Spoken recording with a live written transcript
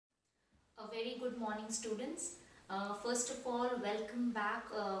very good morning, students. First of all, welcome back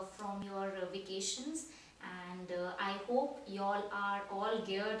from your vacations, and I hope you all are all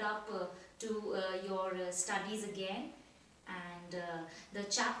geared up to your studies again. And the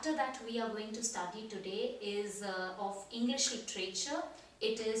chapter that we are going to study today is of English literature.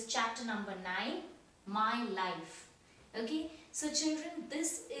 It is chapter number 9, My Life. Okay, so children,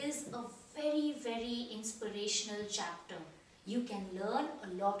 this is a very inspirational chapter. You can learn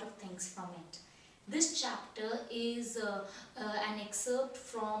a lot of things from it. This chapter is an excerpt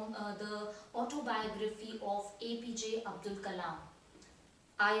from the autobiography of APJ Abdul Kalam.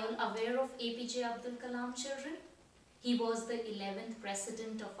 Are you all aware of APJ Abdul Kalam, children? He was the 11th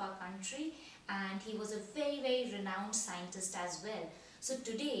president of our country, and he was a very renowned scientist as well. So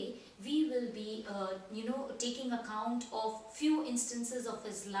today we will be taking account of few instances of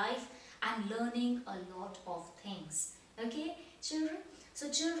his life and learning a lot of things. Okay, children?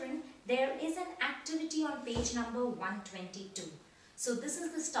 So children, there is an activity on page number 122. So this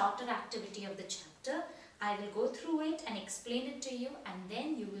is the starter activity of the chapter. I will go through it and explain it to you, and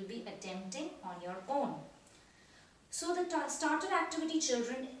then you will be attempting on your own. So the starter activity,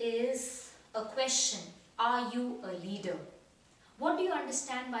 children, is a question. Are you a leader? What do you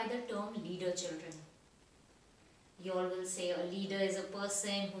understand by the term leader, children? You all will say a leader is a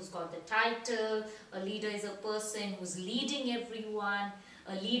person who's got the title, a leader is a person who's leading everyone,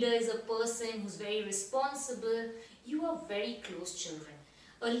 a leader is a person who's very responsible. You are very close, children.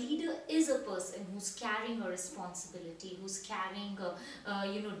 A leader is a person who's carrying a responsibility, who's carrying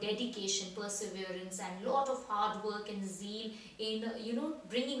dedication, perseverance, and lot of hard work and zeal in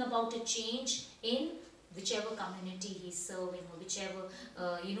bringing about a change in whichever community he's serving, or whichever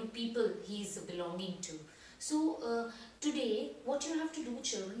people he's belonging to. So today what you have to do,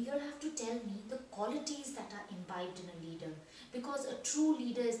 children, you'll have to tell me the qualities that are imbibed in a leader, because a true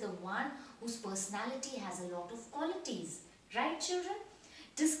leader is the one whose personality has a lot of qualities. Right, children?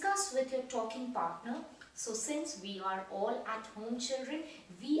 Discuss with your talking partner. So since we are all at home, children,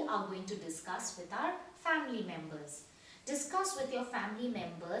 we are going to discuss with our family members. Discuss with your family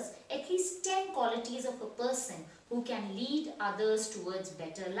members at least 10 qualities of a person who can lead others towards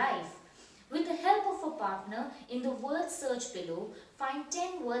better life. With the help of a partner, in the word search below, find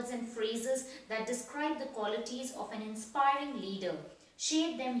 10 words and phrases that describe the qualities of an inspiring leader.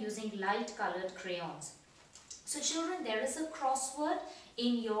 Shade them using light colored crayons. So children, there is a crossword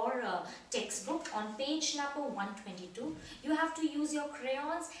in your textbook on page number 122. You have to use your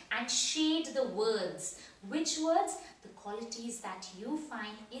crayons and shade the words. Which words? The qualities that you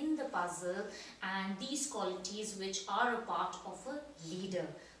find in the puzzle, and these qualities which are a part of a leader.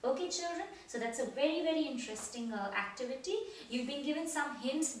 Okay, children, so that's a very interesting activity. You've been given some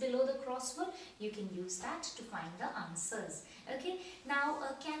hints below the crossword. You can use that to find the answers. Okay, now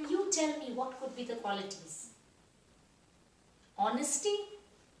can you tell me what could be the qualities? Honesty,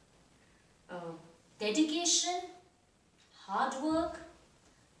 dedication, hard work,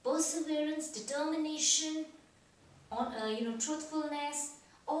 perseverance, determination, truthfulness.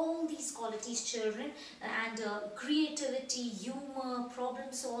 All these qualities, children, and creativity, humor,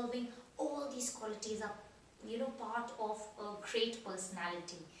 problem solving, all these qualities are part of a great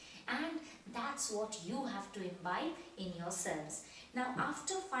personality, and that's what you have to imbibe in yourselves. Now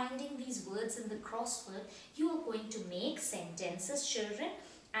after finding these words in the crossword, you are going to make sentences, children,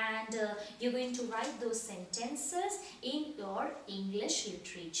 and you're going to write those sentences in your English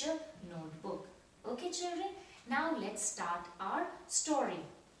literature notebook. Okay, children? Now let's start our story.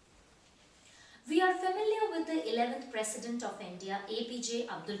 We are familiar with the 11th President of India, APJ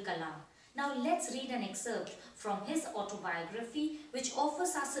Abdul Kalam. Now let's read an excerpt from his autobiography, which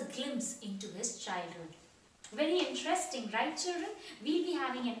offers us a glimpse into his childhood. Very interesting, right, children? We'll be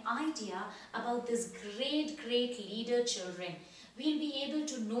having an idea about this great leader, children. We'll be able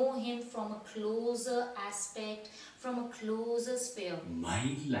to know him from a closer aspect, from a closer sphere.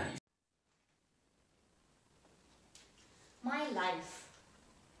 My life. My life.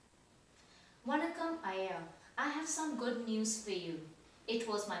 Vanakkam Ayya, I have some good news for you. It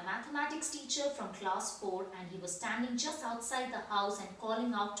was my mathematics teacher from class 4, and he was standing just outside the house and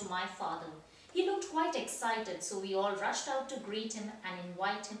calling out to my father. He looked quite excited, so we all rushed out to greet him and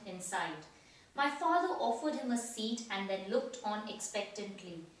invite him inside. My father offered him a seat and then looked on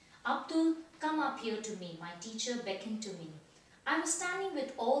expectantly. Abdul, come up here to me, my teacher beckoned to me. I was standing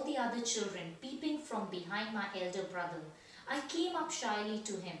with all the other children, peeping from behind my elder brother. I came up shyly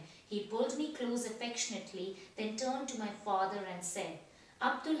to him. He pulled me close affectionately, then turned to my father and said,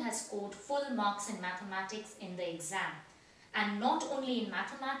 Abdul has scored full marks in mathematics in the exam. And not only in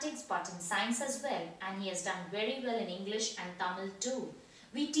mathematics but in science as well, and he has done very well in English and Tamil too.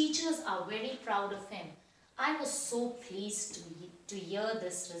 We teachers are very proud of him. I was so pleased to hear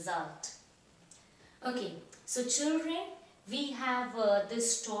this result. Okay, so children, we have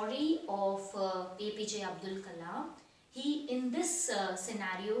this story of APJ Abdul Kalam. In this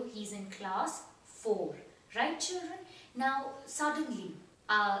scenario, he's in class 4, right children? Now, suddenly,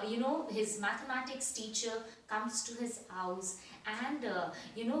 his mathematics teacher comes to his house and,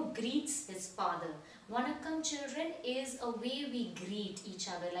 greets his father. Vanakkam children is a way we greet each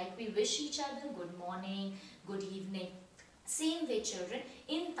other, like we wish each other good morning, good evening. Same way children,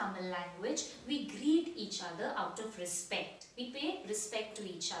 in Tamil language, we greet each other out of respect. We pay respect to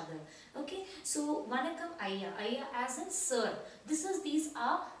each other. Okay, so Vanakkam Ayya, Ayya as in sir. These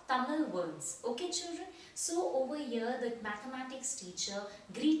are Tamil words. Okay children, so over here the mathematics teacher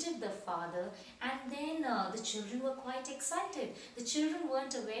greeted the father, and then the children were quite excited. The children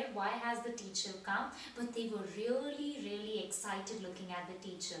weren't aware why has the teacher come, but they were really excited looking at the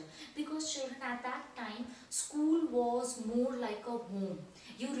teacher, because children at that time school was more like a home.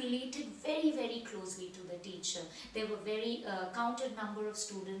 You related very closely to the teacher. There were very counted number of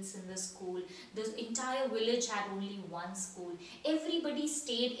students in the school. The entire village had only one school. Everybody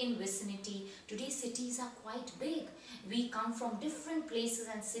stayed in vicinity. Today cities are quite big. We come from different places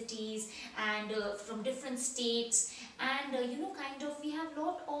and cities, and from different states, and we have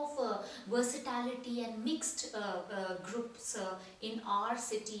lot of versatility and mixed groups in our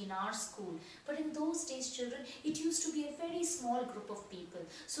city, in our school. But in those days children, it used to be a very small group of people,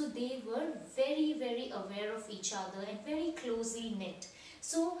 so they were very aware of each other and very closely knit.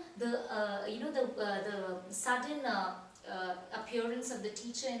 So the sudden appearance of the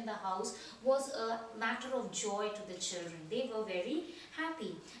teacher in the house was a matter of joy to the children. They were very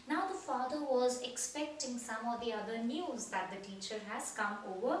happy. Now the father was expecting some or the other news that the teacher has come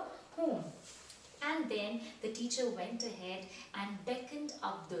over home. And then the teacher went ahead and beckoned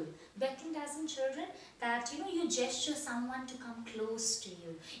Abdul. Beckoned as in children, that you gesture someone to come close to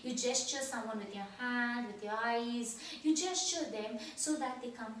you. You gesture someone with your hand, with your eyes. You gesture them so that they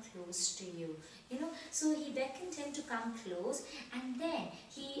come close to you. So he beckoned him to come close, and then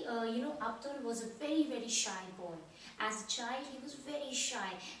he, Abdul was a very shy boy. As a child, he was very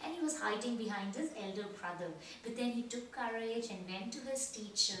shy and he was hiding behind his elder brother. But then he took courage and went to his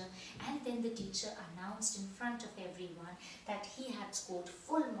teacher, and then the teacher announced in front of everyone that he had scored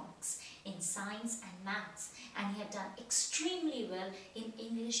full marks in science and maths, and he had done extremely well in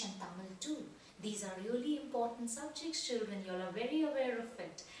English and Tamil too. These are really important subjects, children. You all are very aware of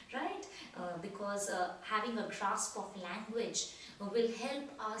it, right? Because having a grasp of language will help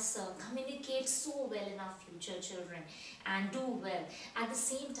us communicate so well in our future, children, and do well. At the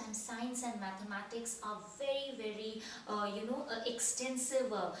same time, science and mathematics are very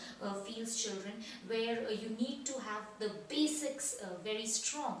extensive fields, children, where you need to have the basics very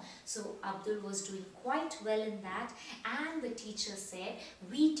strong. So Abdul was doing quite well in that, and the teacher said,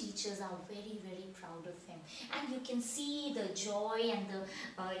 we teachers are very proud of him. And you can see the joy and the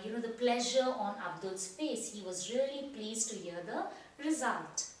the pleasure on Abdul's face. He was really pleased to hear the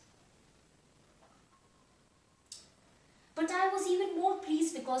result. But I was even more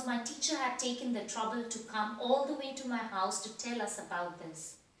pleased because my teacher had taken the trouble to come all the way to my house to tell us about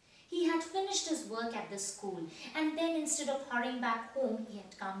this. He had finished his work at the school, and then instead of hurrying back home, he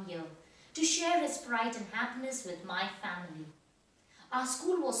had come here to share his pride and happiness with my family. Our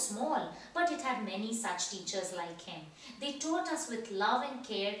school was small, but it had many such teachers like him. They taught us with love and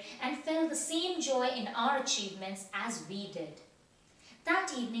care and felt the same joy in our achievements as we did.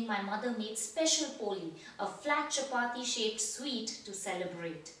 That evening, my mother made special poli, a flat chapati-shaped sweet to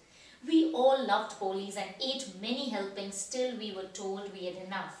celebrate. We all loved polis and ate many helpings till we were told we had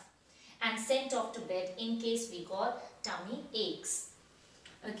enough, and sent off to bed in case we got tummy aches.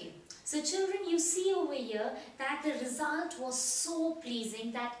 Okay, so children, you see over here that the result was so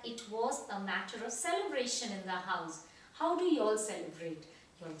pleasing that it was a matter of celebration in the house. How do you all celebrate?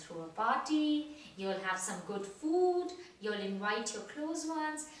 You'll throw a party, you'll have some good food, you'll invite your close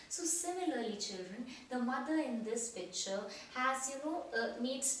ones. So similarly, children, the mother in this picture has,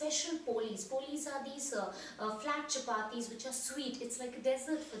 made special polis. Polis are these flat chapatis which are sweet. It's like a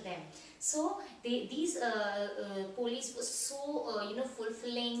dessert for them. So these polis were so,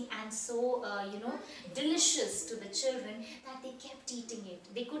 fulfilling and so, delicious to the children that they kept eating it.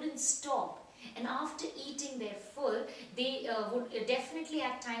 They couldn't stop. And after eating their full, they would definitely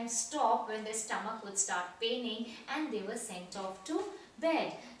at times stop when their stomach would start paining, and they were sent off to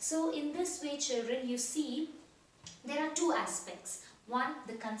bed. So in this way, children, you see there are two aspects. One,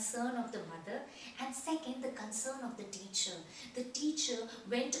 the concern of the mother, and second, the concern of the teacher. The teacher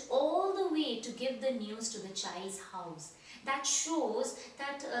went all the way to give the news to the child's house. That shows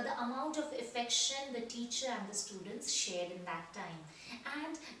that the amount of affection the teacher and the students shared in that time.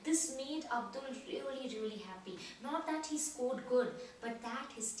 And this made Abdul really happy. Not that he scored good, but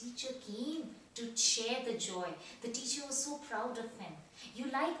that his teacher came to share the joy. The teacher was so proud of him.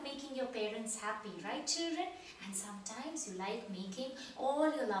 You like making your parents happy, right children? And sometimes you like making all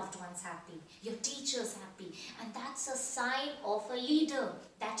your loved ones happy, your teachers happy. And that's a sign of a leader,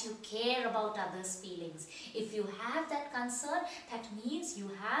 that you care about others' feelings. If you have that concern, that means you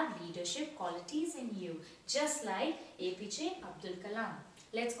have leadership qualities in you, just like APJ Abdul Kalam.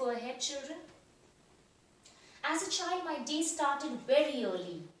 Let's go ahead children. As a child, my day started very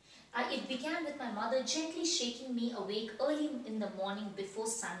early. It began with my mother gently shaking me awake early in the morning before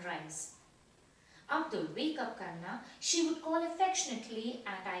sunrise. Abdul, wake up Kanna, she would call affectionately,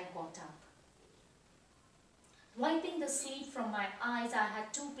 and I got up. Wiping the sleep from my eyes, I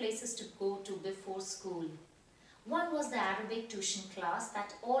had two places to go to before school. One was the Arabic tuition class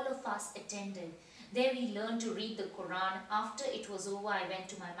that all of us attended. There we learned to read the Quran. After it was over, I went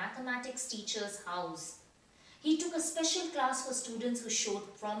to my mathematics teacher's house. He took a special class for students who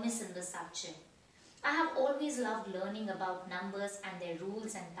showed promise in the subject. I have always loved learning about numbers and their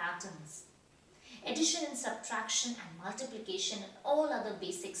rules and patterns. Addition and subtraction and multiplication and all other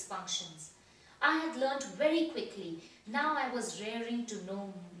basics functions. I had learned very quickly. Now I was raring to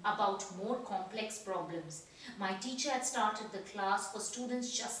know about more complex problems. My teacher had started the class for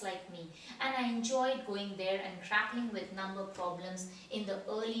students just like me, and I enjoyed going there and grappling with number problems in the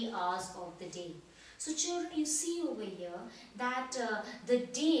early hours of the day. So children, you see over here that the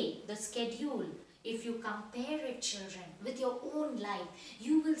day, the schedule, if you compare it children with your own life,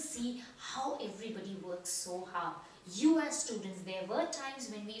 you will see how everybody works so hard. You as students, there were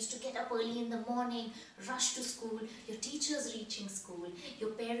times when we used to get up early in the morning, rush to school, your teachers reaching school, your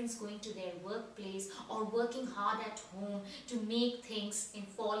parents going to their workplace or working hard at home to make things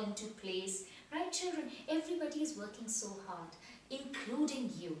fall into place. Right children, everybody is working so hard, including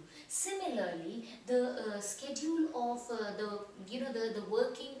you. Similarly, the schedule of the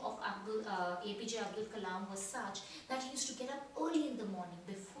working of APJ Abdul Kalam was such that he used to get up early in the morning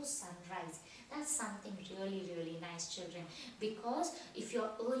before sunrise. That's something really nice children, because if you're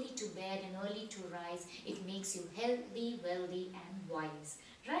early to bed and early to rise, it makes you healthy, wealthy and wise.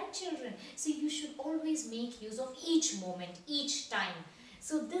 Right children? So you should always make use of each moment, each time.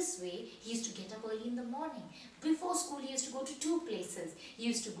 So this way, he used to get up early in the morning. Before school, he used to go to two places. He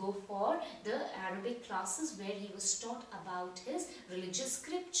used to go for the Arabic classes where he was taught about his religious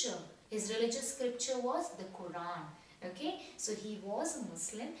scripture. His religious scripture was the Quran. Okay, so he was a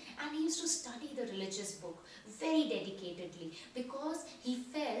Muslim and he used to study the religious book very dedicatedly, because he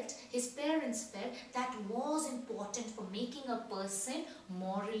felt, his parents felt, that was important for making a person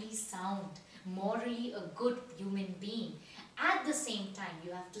morally sound, morally a good human being. At the same time,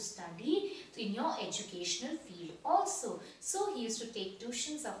 you have to study in your educational field also. So he used to take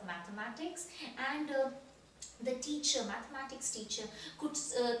tuitions of mathematics, and the teacher, mathematics teacher,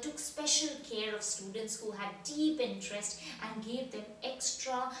 took special care of students who had deep interest and gave them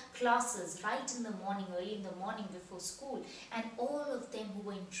extra classes right in the morning, early in the morning before school. And all of them who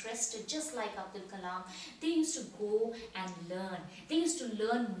were interested, just like Abdul Kalam, they used to go and learn. They used to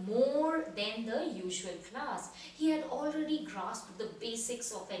learn more than the usual class. He had already grasped the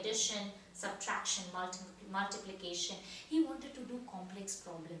basics of addition, subtraction, multiplication. He wanted to do complex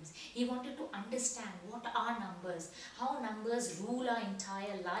problems. He wanted to understand what are numbers, how numbers rule our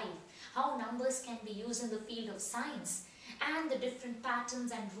entire life, how numbers can be used in the field of science, and the different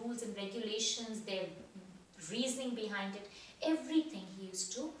patterns and rules and regulations, their reasoning behind it. Everything he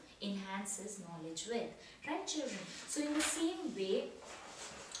used to enhance his knowledge with. Right children? So in the same way,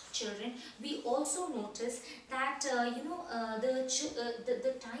 children, we also notice that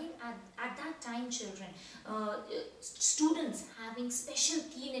the time at that time children, students having special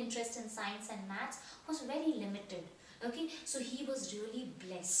keen interest in science and maths was very limited. Okay, so he was really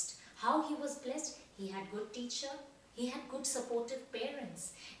blessed. How he was blessed? He had good teacher, he had good supportive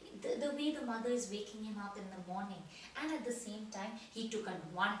parents. The way the mother is waking him up in the morning, and at the same time he took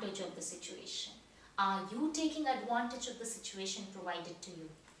advantage of the situation. Are you taking advantage of the situation provided to you?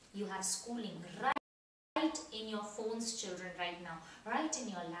 You have schooling right in your phones children right now, right in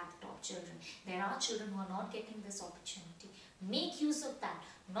your laptop children. There are children who are not getting this opportunity. Make use of that.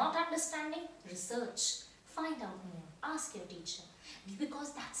 Not understanding? Research. Find out more. Ask your teacher.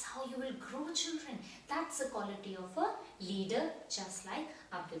 Because that's how you will grow children. That's the quality of a leader, just like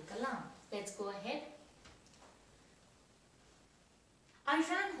Abdul Kalam. Let's go ahead. I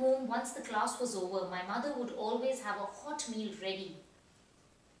ran home once the class was over. My mother would always have a hot meal ready.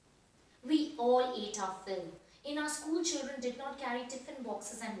 We all ate our fill. In our school, children did not carry tiffin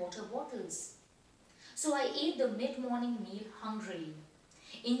boxes and water bottles. So I ate the mid-morning meal hungrily,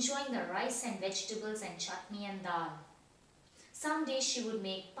 enjoying the rice and vegetables and chutney and dal. Some days she would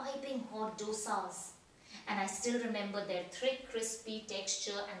make piping hot dosas, and I still remember their thick, crispy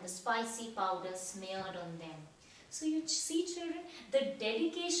texture and the spicy powder smeared on them. So you see, children, the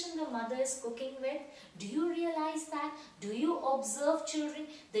dedication the mother is cooking with. Do you realize that? Do you observe, children,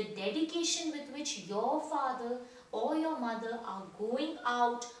 the dedication with which your father or your mother are going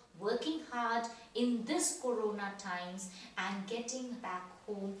out, working hard in this corona times and getting back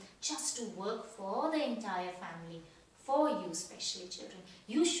home just to work for the entire family, for you especially, children.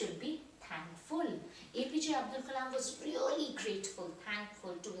 You should be thankful. APJ Abdul Kalam was really grateful,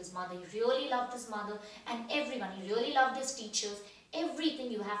 thankful to his mother. He really loved his mother and everyone. He really loved his teachers. Everything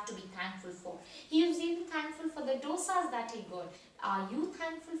you have to be thankful for. He was even thankful for the dosas that he got. Are you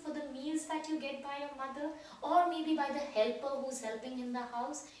thankful for the meals that you get by your mother, or maybe by the helper who's helping in the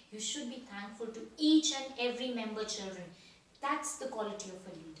house? You should be thankful to each and every member, children. That's the quality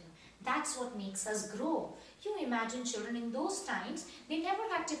of a leader. That's what makes us grow. You imagine, children, in those times, they never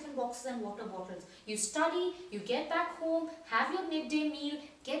had tiffin boxes and water bottles. You study, you get back home, have your midday meal,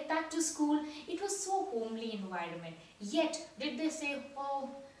 get back to school. It was so homely environment. Yet, did they say, oh,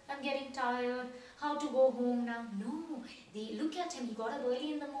 I'm getting tired, how to go home now? No, they look at him, he got up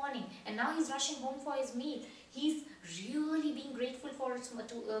early in the morning and now he's rushing home for his meal. He's really being grateful for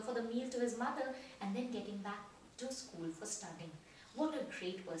the meal to his mother and then getting back to school for studying. What a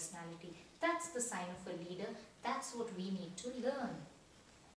great personality. That's the sign of a leader. That's what we need to learn.